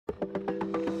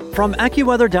From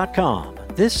AccuWeather.com,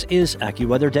 this is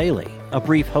AccuWeather Daily, a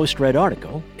brief host-read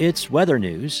article. It's weather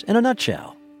news in a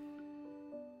nutshell.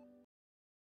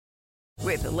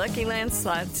 With the Lucky Land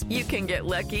Slots, you can get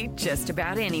lucky just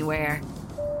about anywhere.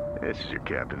 This is your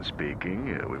captain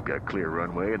speaking. We've got clear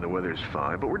runway and the weather's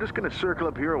fine, but we're just going to circle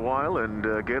up here a while and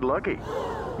get lucky.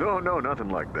 No, nothing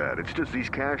like that. It's just these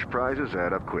cash prizes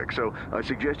add up quick. So I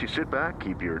suggest you sit back,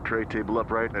 keep your tray table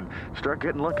upright, and start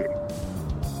getting lucky.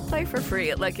 Play for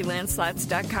free at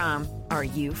LuckyLandSlots.com. Are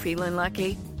you feeling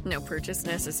lucky? No purchase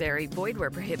necessary. Void where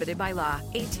prohibited by law.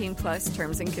 18 plus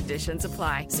terms and conditions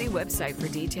apply. See website for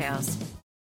details.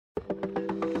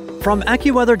 From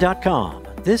AccuWeather.com,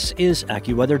 this is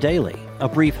AccuWeather Daily, a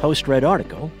brief host-read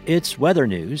article. It's weather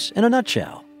news in a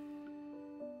nutshell.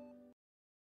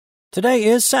 Today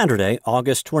is Saturday,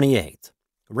 August 28th.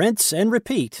 Rinse and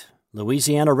repeat.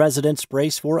 Louisiana residents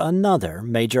brace for another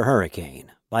major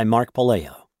hurricane by Mark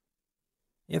Palayo.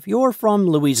 If you're from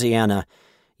Louisiana,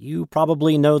 you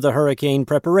probably know the hurricane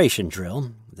preparation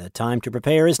drill. The time to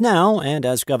prepare is now, and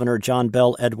as Governor John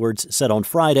Bel Edwards said on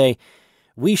Friday,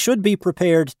 we should be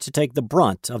prepared to take the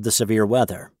brunt of the severe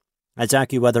weather. As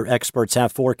AccuWeather experts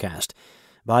have forecast,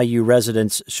 Bayou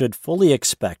residents should fully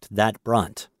expect that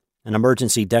brunt. An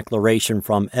emergency declaration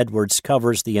from Edwards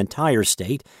covers the entire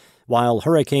state, while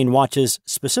hurricane watches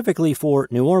specifically for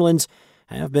New Orleans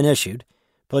have been issued,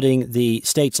 putting the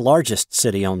state's largest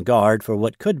city on guard for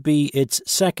what could be its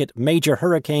second major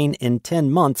hurricane in 10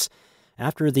 months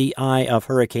after the eye of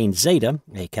Hurricane Zeta,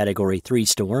 a Category 3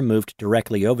 storm, moved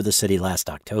directly over the city last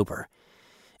October.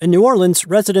 In New Orleans,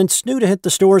 residents knew to hit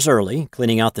the stores early,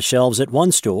 cleaning out the shelves at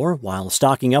one store while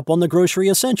stocking up on the grocery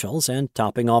essentials and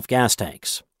topping off gas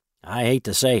tanks. I hate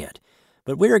to say it,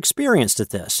 but we're experienced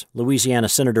at this, Louisiana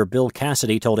Senator Bill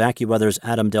Cassidy told AccuWeather's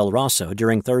Adam Del Rosso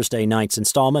during Thursday night's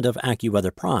installment of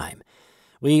AccuWeather Prime.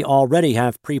 We already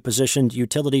have pre-positioned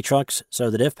utility trucks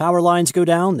so that if power lines go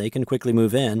down, they can quickly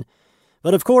move in.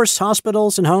 But of course,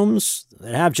 hospitals and homes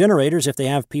that have generators, if they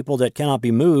have people that cannot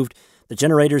be moved, the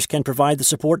generators can provide the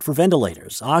support for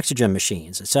ventilators, oxygen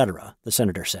machines, etc., the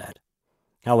senator said.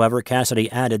 However,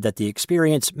 Cassidy added that the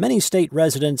experience many state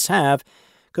residents have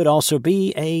could also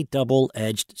be a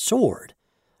double-edged sword.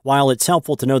 While it's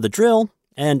helpful to know the drill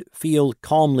and feel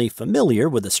calmly familiar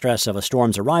with the stress of a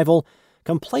storm's arrival,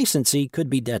 complacency could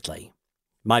be deadly.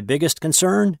 My biggest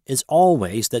concern is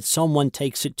always that someone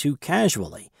takes it too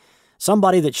casually.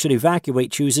 Somebody that should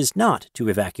evacuate chooses not to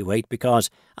evacuate because,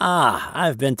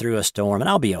 I've been through a storm and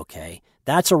I'll be okay.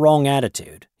 That's a wrong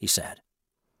attitude, he said.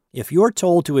 If you're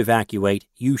told to evacuate,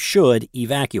 you should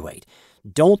evacuate.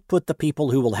 Don't put the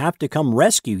people who will have to come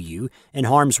rescue you in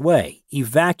harm's way.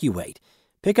 Evacuate.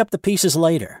 Pick up the pieces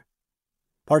later.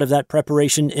 Part of that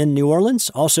preparation in New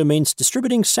Orleans also means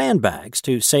distributing sandbags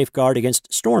to safeguard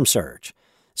against storm surge.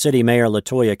 City Mayor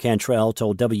LaToya Cantrell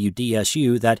told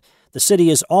WDSU that the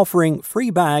city is offering free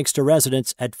bags to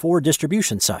residents at 4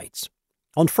 distribution sites.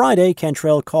 On Friday,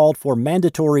 Cantrell called for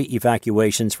mandatory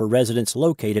evacuations for residents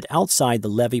located outside the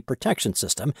levee protection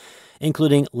system,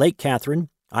 including Lake Catherine,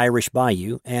 Irish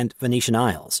Bayou, and Venetian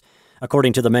Isles.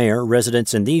 According to the mayor,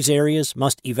 residents in these areas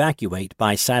must evacuate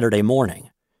by Saturday morning.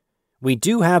 We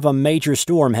do have a major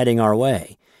storm heading our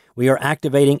way. We are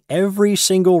activating every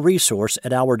single resource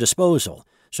at our disposal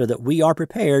so that we are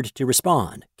prepared to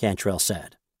respond, Cantrell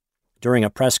said. During a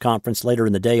press conference later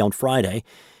in the day on Friday,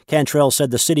 Cantrell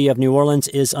said the city of New Orleans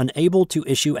is unable to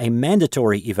issue a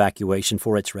mandatory evacuation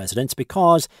for its residents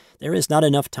because there is not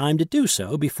enough time to do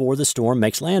so before the storm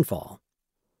makes landfall.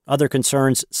 Other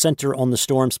concerns center on the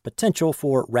storm's potential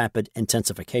for rapid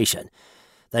intensification.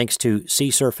 Thanks to sea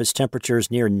surface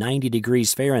temperatures near 90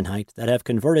 degrees Fahrenheit that have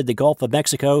converted the Gulf of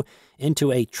Mexico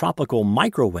into a tropical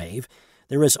microwave,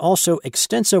 there is also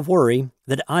extensive worry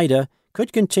that Ida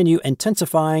could continue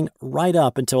intensifying right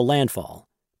up until landfall,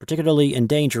 particularly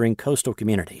endangering coastal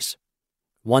communities.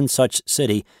 One such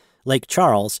city, Lake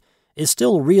Charles, is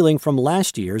still reeling from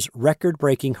last year's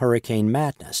record-breaking hurricane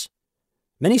madness.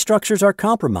 Many structures are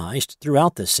compromised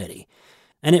throughout this city,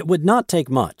 and it would not take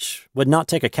much, would not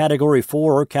take a Category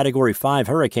 4 or Category 5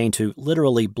 hurricane to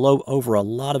literally blow over a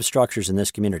lot of structures in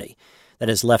this community that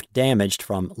is left damaged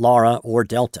from Laura or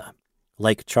Delta.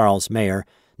 Lake Charles Mayor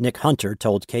Nick Hunter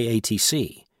told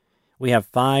KATC. We have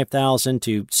 5,000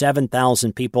 to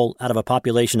 7,000 people out of a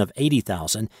population of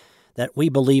 80,000 that we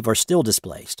believe are still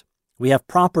displaced. We have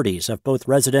properties of both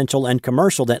residential and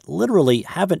commercial that literally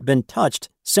haven't been touched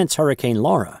since Hurricane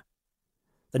Laura.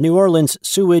 The New Orleans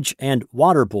Sewage and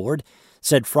Water Board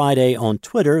said Friday on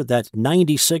Twitter that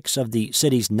 96 of the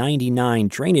city's 99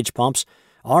 drainage pumps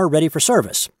are ready for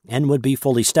service and would be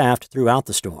fully staffed throughout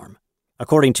the storm.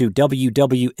 According to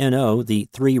WWNO, the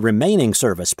 3 remaining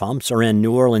service pumps are in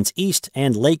New Orleans East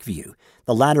and Lakeview,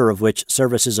 the latter of which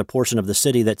services a portion of the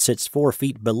city that sits 4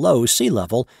 feet below sea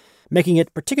level, making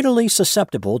it particularly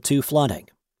susceptible to flooding.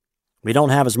 We don't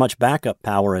have as much backup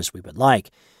power as we would like,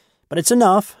 but it's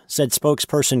enough, said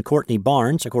spokesperson Courtney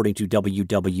Barnes, according to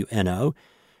WWNO.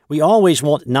 We always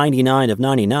want 99 of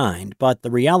 99, but the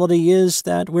reality is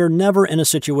that we're never in a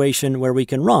situation where we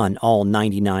can run all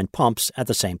 99 pumps at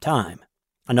the same time.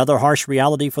 Another harsh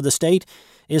reality for the state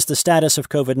is the status of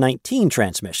COVID-19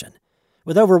 transmission.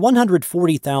 With over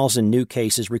 140,000 new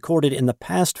cases recorded in the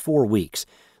past 4 weeks,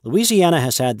 Louisiana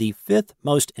has had the 5th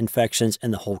most infections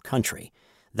in the whole country.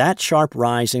 That sharp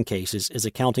rise in cases is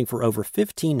accounting for over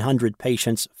 1,500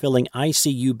 patients filling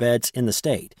ICU beds in the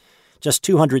state. Just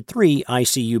 203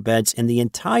 ICU beds in the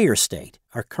entire state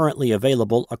are currently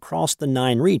available across the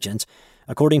 9 regions,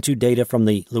 according to data from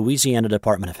the Louisiana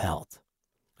Department of Health.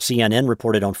 CNN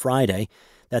reported on Friday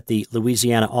that the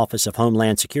Louisiana Office of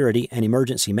Homeland Security and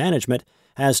Emergency Management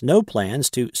has no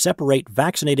plans to separate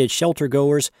vaccinated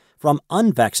sheltergoers from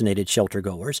unvaccinated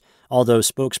sheltergoers, although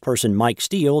spokesperson Mike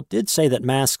Steele did say that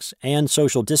masks and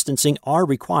social distancing are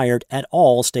required at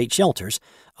all state shelters,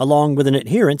 along with an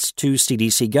adherence to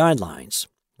CDC guidelines.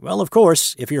 Well, of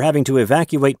course, if you're having to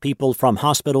evacuate people from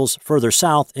hospitals further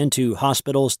south into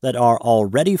hospitals that are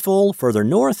already full further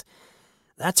north,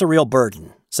 that's a real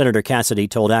burden, Senator Cassidy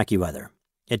told AccuWeather.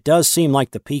 It does seem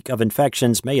like the peak of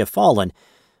infections may have fallen,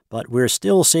 but we're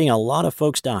still seeing a lot of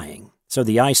folks dying, so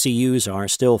the ICUs are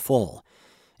still full.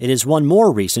 It is one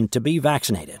more reason to be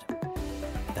vaccinated.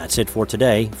 That's it for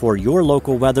today. For your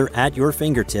local weather at your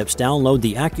fingertips, download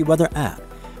the AccuWeather app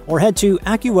or head to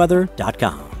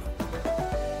AccuWeather.com.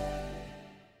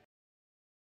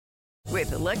 With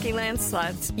the Lucky Land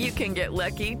Slots, you can get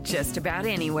lucky just about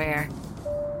anywhere.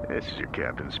 This is your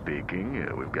captain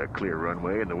speaking. We've got clear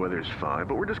runway and the weather's fine,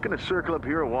 but we're just going to circle up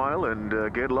here a while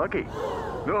and get lucky.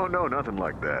 No, nothing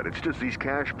like that. It's just these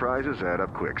cash prizes add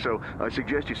up quick. So I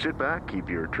suggest you sit back, keep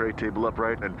your tray table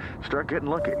upright, and start getting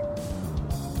lucky.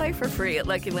 Play for free at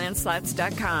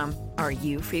LuckyLandSlots.com. Are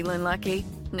you feeling lucky?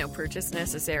 No purchase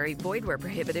necessary. Void where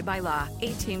prohibited by law.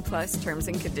 18+ terms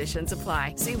and conditions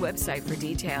apply. See website for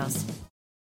details.